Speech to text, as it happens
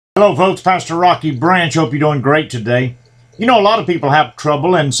Hello folks, Pastor Rocky Branch. Hope you're doing great today. You know, a lot of people have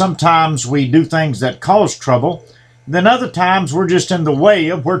trouble, and sometimes we do things that cause trouble. Then other times we're just in the way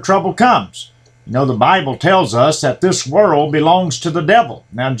of where trouble comes. You know, the Bible tells us that this world belongs to the devil.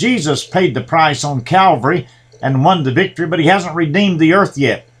 Now, Jesus paid the price on Calvary and won the victory, but he hasn't redeemed the earth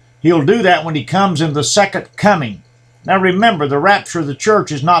yet. He'll do that when he comes in the second coming. Now remember, the rapture of the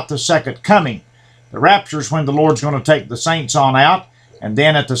church is not the second coming. The rapture is when the Lord's going to take the saints on out, and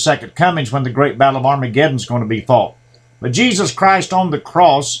then at the second coming is when the great battle of Armageddon is going to be fought. But Jesus Christ on the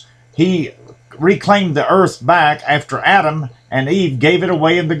cross, he reclaimed the earth back after Adam and Eve gave it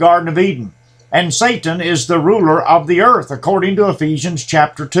away in the Garden of Eden. And Satan is the ruler of the earth, according to Ephesians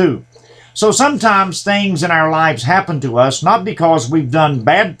chapter 2. So sometimes things in our lives happen to us, not because we've done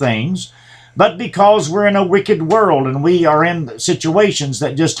bad things, but because we're in a wicked world and we are in situations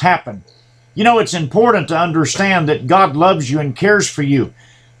that just happen. You know, it's important to understand that God loves you and cares for you,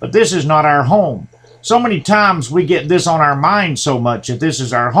 but this is not our home. So many times we get this on our mind so much that this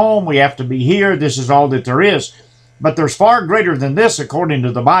is our home, we have to be here, this is all that there is. But there's far greater than this according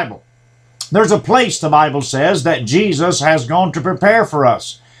to the Bible. There's a place, the Bible says, that Jesus has gone to prepare for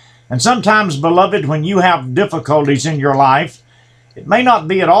us. And sometimes, beloved, when you have difficulties in your life, it may not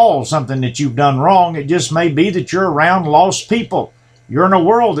be at all something that you've done wrong. It just may be that you're around lost people. You're in a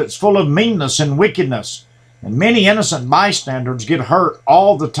world that's full of meanness and wickedness, and many innocent bystanders get hurt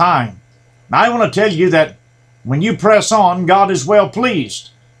all the time. Now, I want to tell you that when you press on, God is well pleased.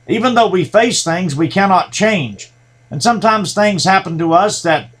 Even though we face things we cannot change, and sometimes things happen to us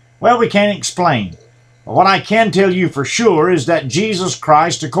that, well, we can't explain. But what I can tell you for sure is that Jesus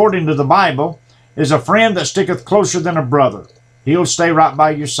Christ, according to the Bible, is a friend that sticketh closer than a brother. He'll stay right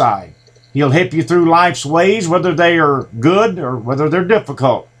by your side. He'll help you through life's ways, whether they are good or whether they're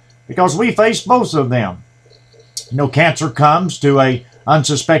difficult, because we face both of them. You know, cancer comes to a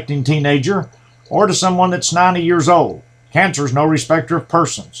unsuspecting teenager or to someone that's 90 years old. Cancer is no respecter of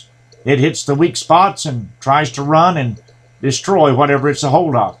persons. It hits the weak spots and tries to run and destroy whatever it's a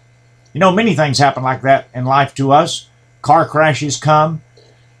hold of. You know, many things happen like that in life to us. Car crashes come.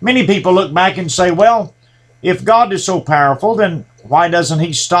 Many people look back and say, well, if God is so powerful, then why doesn't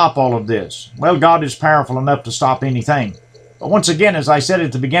he stop all of this? Well, God is powerful enough to stop anything. But once again, as I said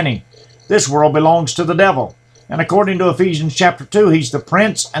at the beginning, this world belongs to the devil. And according to Ephesians chapter 2, he's the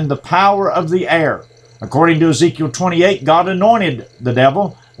prince and the power of the air. According to Ezekiel 28, God anointed the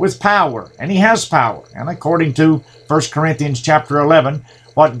devil with power, and he has power. And according to 1 Corinthians chapter 11,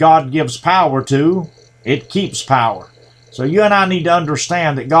 what God gives power to, it keeps power. So you and I need to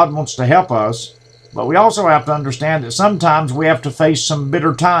understand that God wants to help us, but we also have to understand that sometimes we have to face some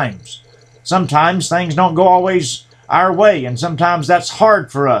bitter times. Sometimes things don't go always our way, and sometimes that's hard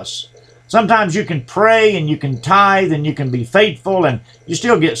for us. Sometimes you can pray and you can tithe and you can be faithful and you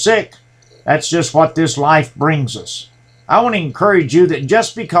still get sick. That's just what this life brings us. I want to encourage you that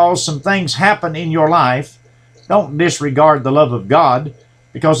just because some things happen in your life, don't disregard the love of God,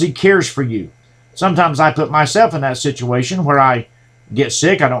 because he cares for you. Sometimes I put myself in that situation where I get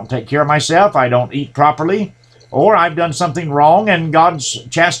sick, I don't take care of myself, I don't eat properly, or I've done something wrong and God's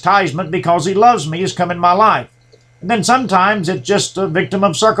chastisement because he loves me has come in my life. And then sometimes it's just a victim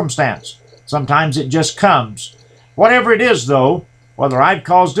of circumstance. Sometimes it just comes. Whatever it is, though, whether I've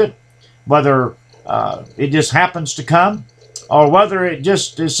caused it, whether it just happens to come, or whether it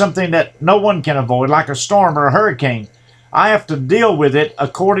just is something that no one can avoid, like a storm or a hurricane, I have to deal with it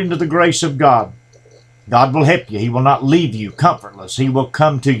according to the grace of God. God will help you. He will not leave you comfortless. He will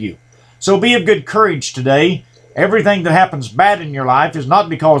come to you. So be of good courage today. Everything that happens bad in your life is not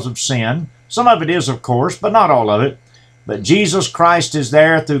because of sin. Some of it is, of course, but not all of it. But Jesus Christ is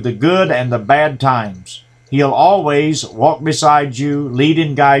there through the good and the bad times. He'll always walk beside you, lead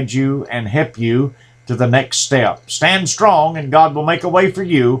and guide you, and help you to the next step. Stand strong, and God will make a way for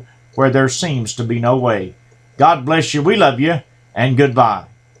you where there seems to be no way. God bless you. We love you, and goodbye.